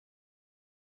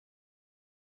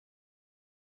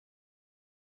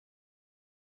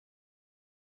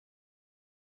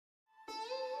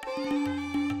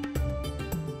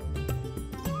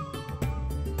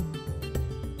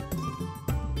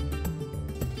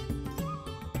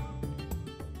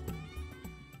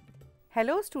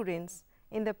Hello students,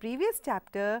 in the previous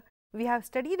chapter we have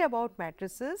studied about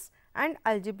matrices and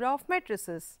algebra of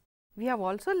matrices. We have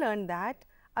also learned that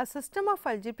a system of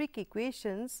algebraic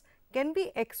equations can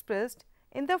be expressed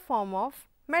in the form of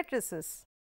matrices.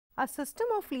 A system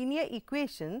of linear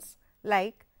equations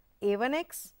like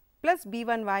a1x plus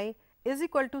b1y is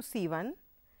equal to c1,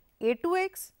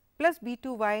 a2x plus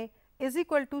b2y is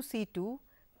equal to c2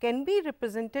 can be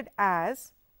represented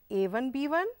as a1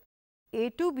 b1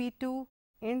 a2 b2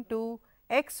 into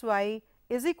xy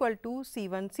is equal to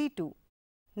c1 c2.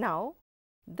 Now,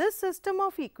 this system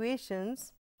of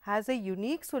equations has a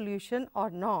unique solution or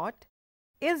not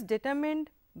is determined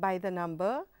by the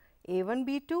number a1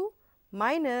 b2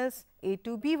 minus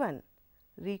a2 b1.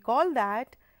 Recall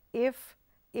that if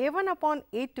a1 upon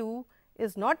a2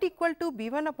 is not equal to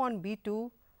b1 upon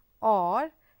b2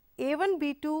 or a1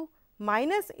 b2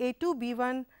 minus a2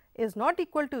 b1 is not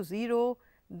equal to 0,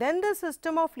 then the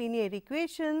system of linear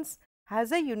equations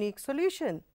has a unique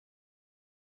solution.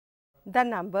 The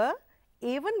number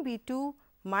a1 b2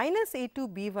 minus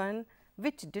a2 b1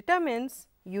 which determines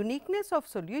uniqueness of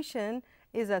solution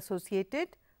is associated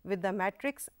with the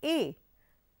matrix A,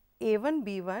 a1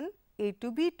 b1 a2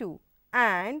 b2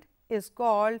 and is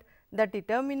called the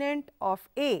determinant of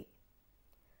A.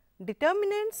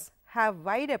 Determinants have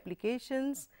wide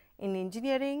applications in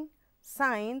engineering,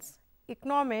 science,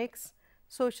 economics,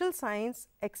 social science,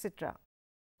 etc.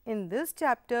 In this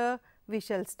chapter, we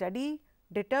shall study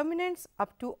determinants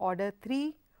up to order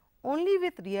 3 only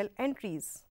with real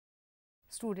entries.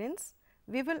 Students,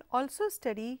 we will also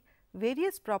study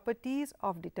various properties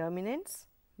of determinants,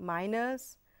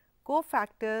 minors,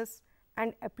 cofactors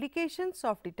and applications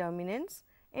of determinants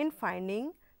in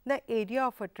finding the area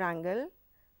of a triangle,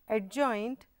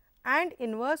 adjoint and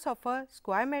inverse of a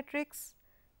square matrix,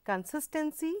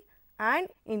 consistency and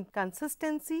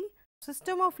inconsistency,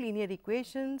 system of linear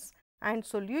equations and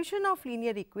solution of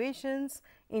linear equations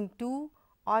in 2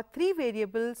 or 3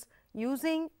 variables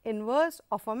using inverse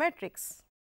of a matrix.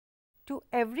 To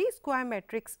every square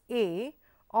matrix A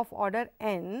of order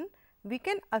n, we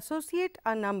can associate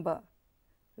a number,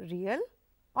 real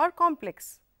or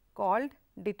complex, called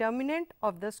determinant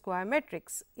of the square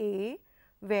matrix A,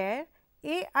 where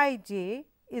Aij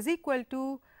is equal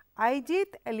to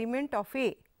ijth element of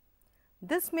A.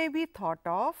 This may be thought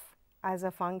of as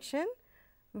a function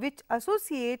which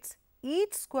associates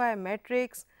each square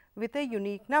matrix with a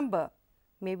unique number,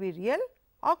 may be real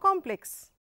or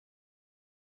complex.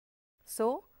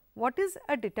 So, what is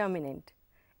a determinant?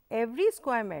 Every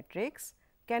square matrix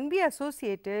can be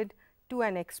associated to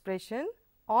an expression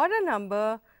or a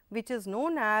number which is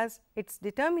known as its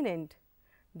determinant.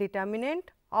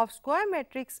 Determinant of square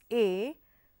matrix A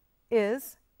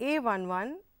is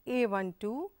a11,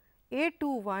 a12,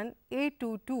 a21,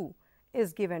 a22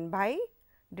 is given by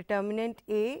determinant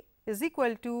A is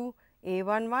equal to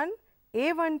a11,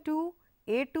 a12,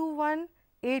 a21,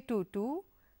 a22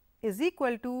 is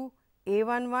equal to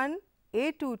a11,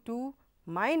 a22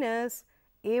 minus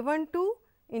a12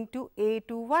 into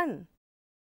a21.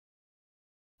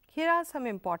 Here are some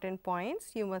important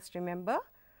points you must remember.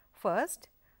 First,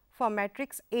 for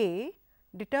matrix A,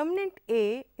 determinant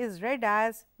A is read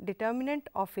as determinant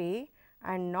of A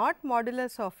and not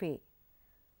modulus of A.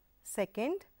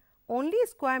 Second, only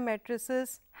square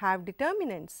matrices have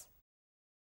determinants.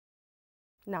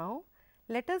 Now,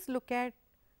 let us look at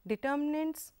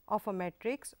determinants of a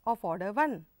matrix of order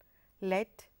 1.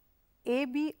 Let A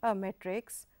be a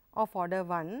matrix of order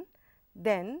 1,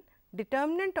 then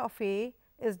determinant of A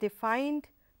is defined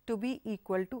to be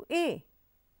equal to A.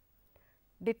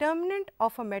 Determinant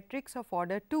of a matrix of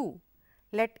order 2,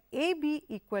 let A be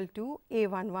equal to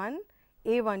A11,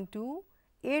 A12,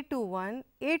 A21,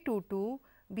 A22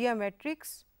 be a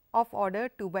matrix of order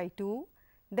 2 by 2,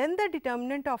 then the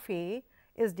determinant of A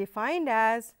is defined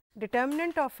as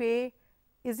determinant of A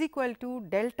is equal to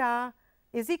delta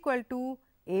is equal to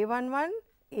A11,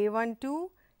 A12,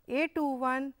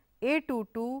 A21,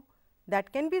 A22,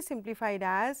 that can be simplified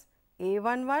as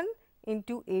A11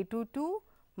 into A22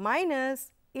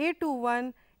 minus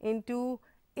A21 into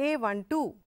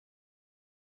A12.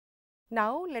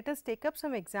 Now, let us take up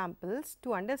some examples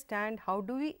to understand how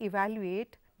do we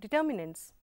evaluate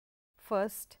determinants.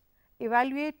 First,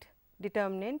 evaluate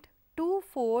determinant 2,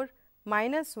 4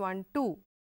 minus 1, 2.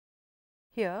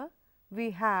 Here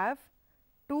we have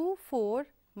 2, 4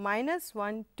 minus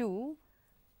 1, 2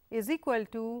 is equal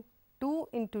to 2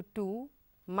 into 2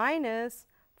 minus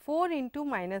 4 into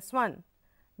minus 1.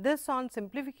 This on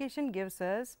simplification gives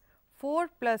us 4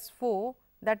 plus 4,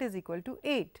 that is equal to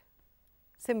 8.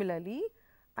 Similarly,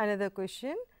 another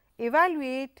question,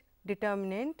 evaluate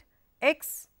determinant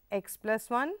x, x plus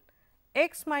 1,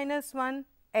 x minus 1,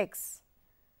 x.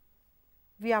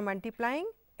 We are multiplying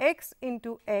x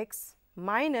into x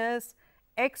minus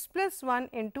x plus 1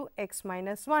 into x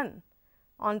minus 1.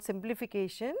 On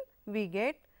simplification, we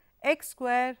get x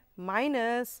square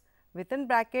minus within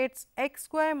brackets x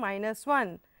square minus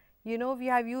 1. You know, we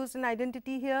have used an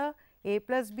identity here, a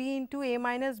plus b into a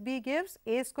minus b gives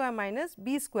a square minus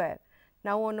b square.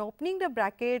 Now, on opening the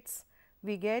brackets,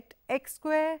 we get x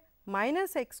square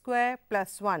minus x square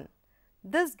plus 1.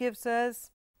 This gives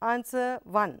us answer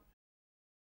 1.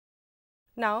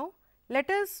 Now, let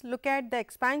us look at the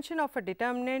expansion of a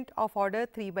determinant of order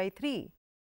 3 by 3.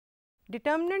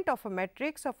 Determinant of a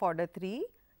matrix of order 3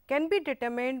 can be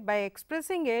determined by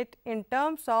expressing it in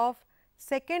terms of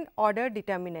second order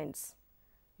determinants.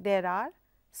 There are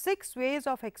 6 ways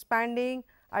of expanding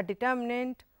a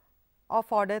determinant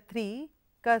of order 3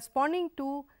 corresponding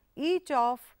to each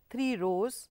of 3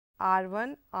 rows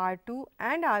R1, R2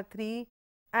 and R3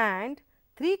 and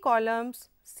 3 columns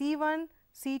C1,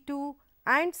 C2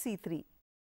 and C3.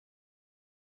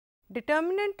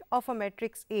 Determinant of a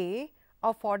matrix A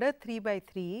of order 3 by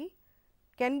 3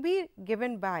 can be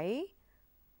given by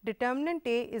determinant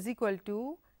A is equal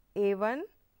to A1,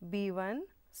 B1,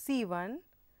 C1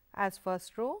 as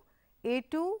first row,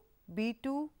 A2,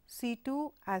 B2,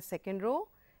 C2 as second row,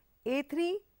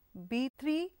 A3,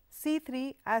 B3,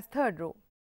 C3 as third row.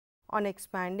 On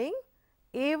expanding,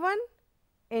 A1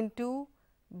 into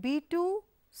B2,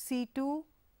 C2,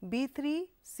 B3,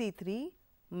 C3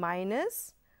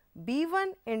 minus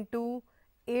B1 into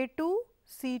A2,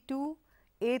 C2,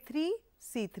 A3,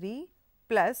 C3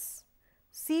 plus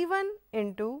C1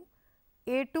 into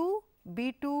A2,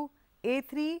 B2,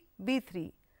 A3,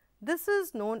 B3. This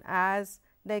is known as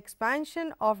the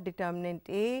expansion of determinant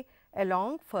A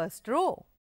along first row.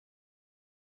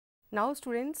 Now,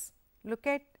 students, look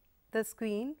at the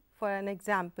screen for an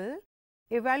example.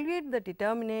 Evaluate the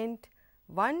determinant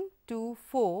 1, 2,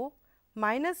 4,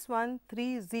 minus 1,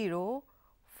 3, 0,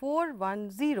 4, 1,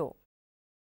 0.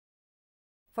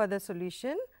 For the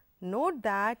solution, note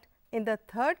that in the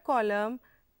third column,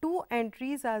 2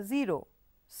 entries are 0.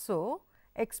 So,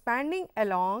 expanding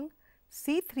along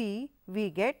C3, we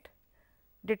get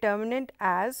determinant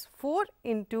as 4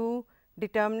 into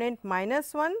determinant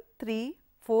minus 1, 3,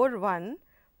 4, 1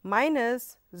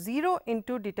 minus 0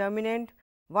 into determinant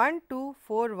 1, 2,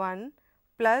 4, 1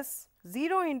 plus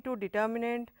 0 into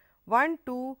determinant 1,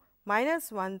 2,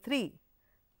 minus 1, 3.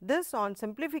 This on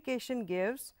simplification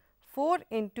gives 4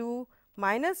 into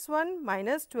minus 1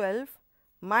 minus 12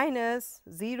 minus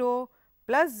 0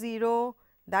 plus 0,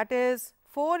 that is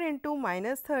 4 into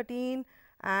minus 13,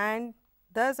 and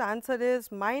thus answer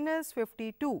is minus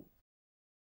 52.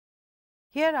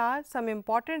 Here are some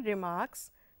important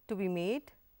remarks to be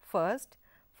made. First,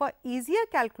 for easier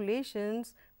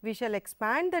calculations, we shall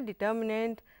expand the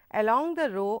determinant along the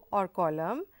row or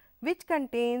column which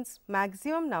contains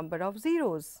maximum number of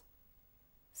zeros.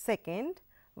 Second,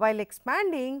 while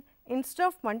expanding, instead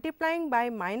of multiplying by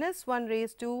minus 1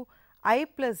 raised to I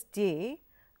plus j,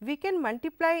 we can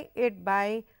multiply it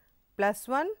by plus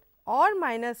 1 or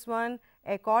minus 1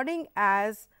 according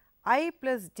as I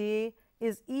plus j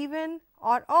is even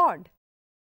or odd.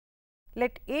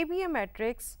 Let A be a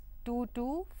matrix 2,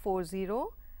 2, 4,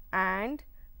 0 and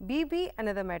B be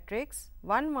another matrix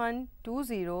 1, 1, 2,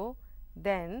 0,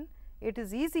 then it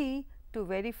is easy to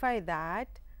verify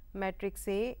that matrix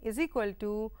A is equal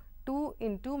to 2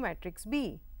 into matrix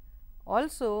B.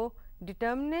 Also,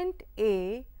 determinant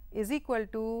A is equal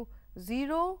to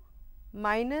 0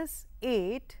 minus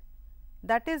 8,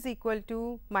 that is equal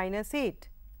to minus 8,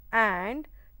 and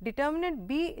determinant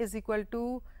B is equal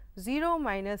to 0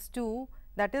 minus 2,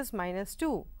 that is minus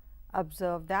 2.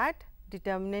 Observe that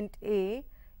determinant A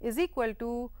is equal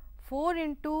to 4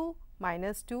 into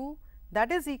minus 2,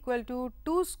 that is equal to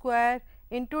 2 square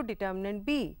into determinant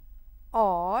B,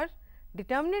 or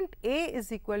determinant A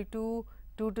is equal to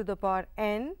 2 to the power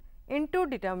n into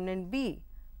determinant B,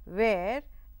 where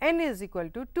n is equal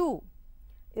to 2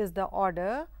 is the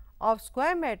order of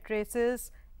square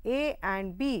matrices A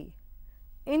and B.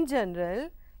 In general,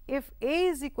 if A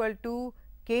is equal to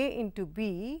k into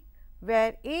B,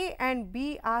 where A and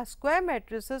B are square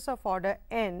matrices of order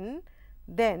n,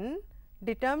 then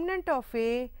determinant of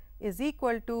A is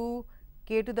equal to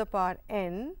k to the power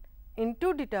n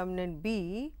into determinant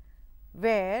B,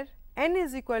 where n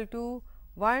is equal to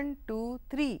 1, 2,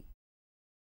 3.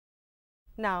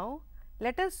 Now,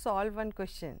 let us solve one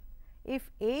question. if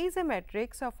A is a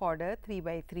matrix of order 3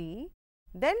 by 3,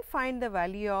 then find the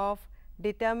value of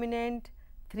determinant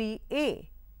 3A.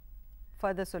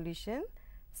 For the solution,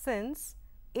 since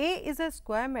A is a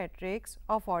square matrix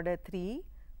of order 3,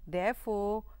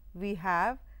 therefore, we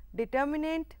have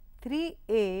determinant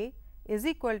 3A is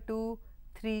equal to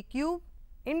 3 cube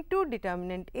into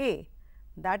determinant A,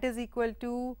 that is equal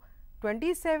to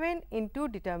 27 into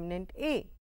determinant A.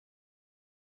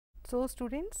 So,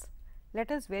 students,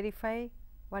 let us verify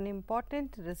one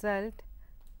important result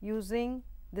using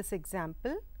this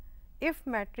example. If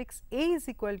matrix A is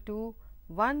equal to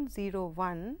 1 0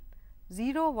 1,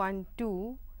 0 1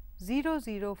 2, 0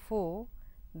 0 4,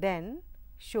 then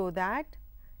show that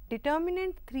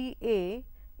determinant 3A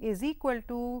is equal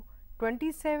to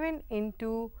 27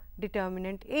 into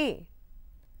determinant A.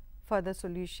 For the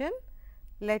solution,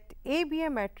 let A be a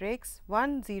matrix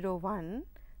 1 0 1,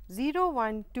 0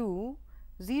 1 2,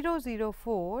 0 0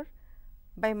 4.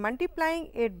 By multiplying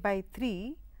it by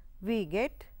 3, we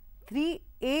get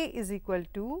 3A is equal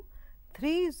to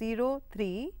 3 0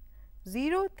 3,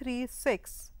 0 3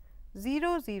 6,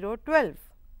 0 0 12.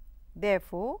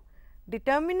 Therefore,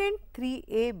 determinant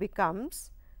 3A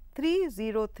becomes 3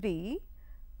 0 3,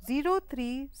 0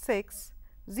 3 6,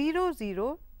 0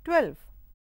 0 12.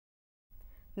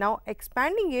 Now,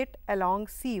 expanding it along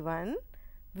C1,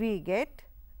 we get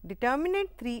determinant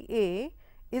 3A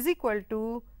is equal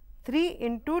to 3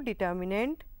 into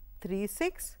determinant 3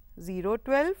 6, 0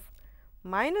 12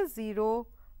 minus 0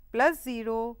 plus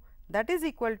 0, that is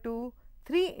equal to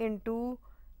 3 into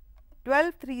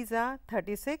 12 3s are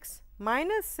 36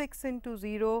 minus 6 into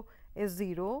 0 is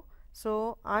 0.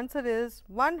 So, answer is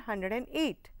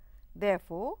 108.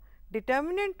 Therefore,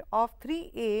 determinant of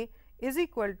 3A is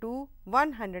equal to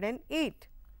 108.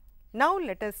 Now,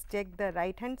 let us check the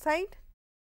right hand side.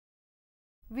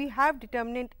 We have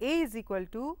determinant A is equal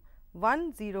to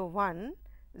 1 0 1,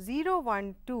 0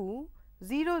 1 2,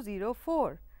 0 0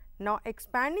 4. Now,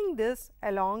 expanding this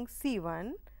along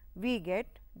C1, we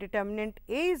get determinant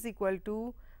A is equal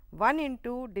to 1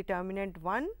 into determinant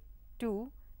 1,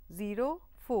 2, 0,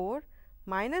 4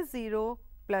 minus 0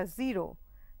 plus 0,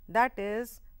 that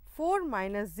is 4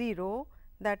 minus 0,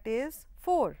 that is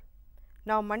 4.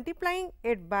 Now, multiplying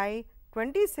it by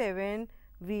 27,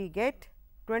 we get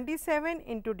 27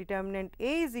 into determinant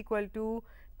A is equal to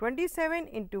 27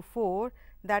 into 4,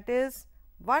 that is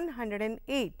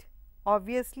 108.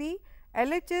 Obviously,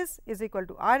 LHS is equal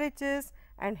to RHS,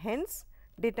 and hence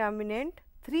determinant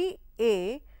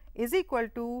 3A is equal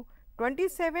to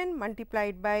 27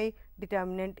 multiplied by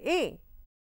determinant A.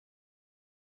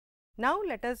 Now,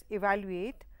 let us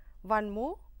evaluate one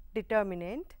more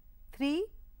determinant 3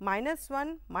 minus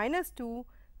 1 minus 2,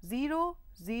 0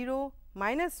 0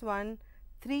 minus 1,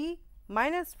 3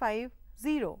 minus 5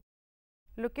 0.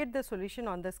 Look at the solution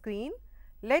on the screen.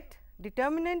 Let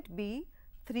determinant be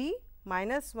 3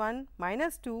 minus 1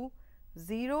 minus 2,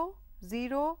 0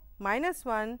 0 minus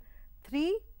 1,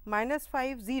 3 minus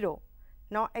 5 0.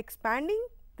 Now, expanding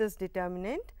this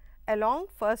determinant along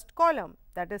first column,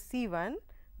 that is C1,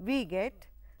 we get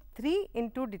 3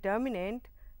 into determinant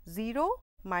 0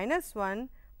 minus 1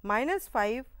 minus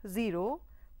 5 0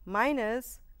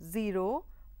 minus 0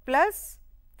 plus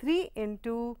 3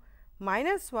 into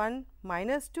minus 1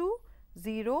 minus 2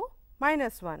 0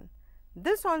 minus 1.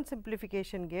 This on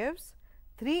simplification gives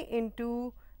 3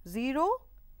 into 0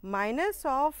 minus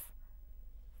of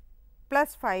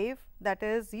plus 5, that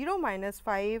is 0 minus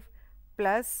 5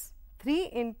 plus 3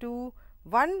 into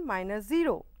 1 minus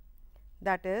 0,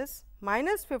 that is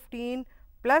minus 15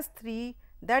 plus 3,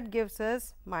 that gives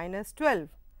us minus 12.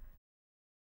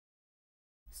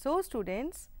 So,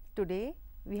 students, today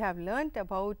we have learnt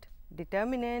about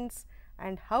determinants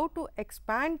and how to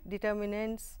expand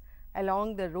determinants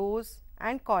along the rows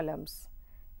and columns.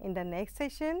 In the next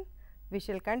session, we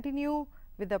shall continue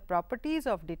with the properties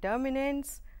of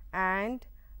determinants and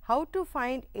how to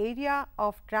find area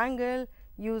of triangle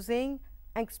using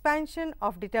expansion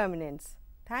of determinants.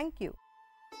 Thank you.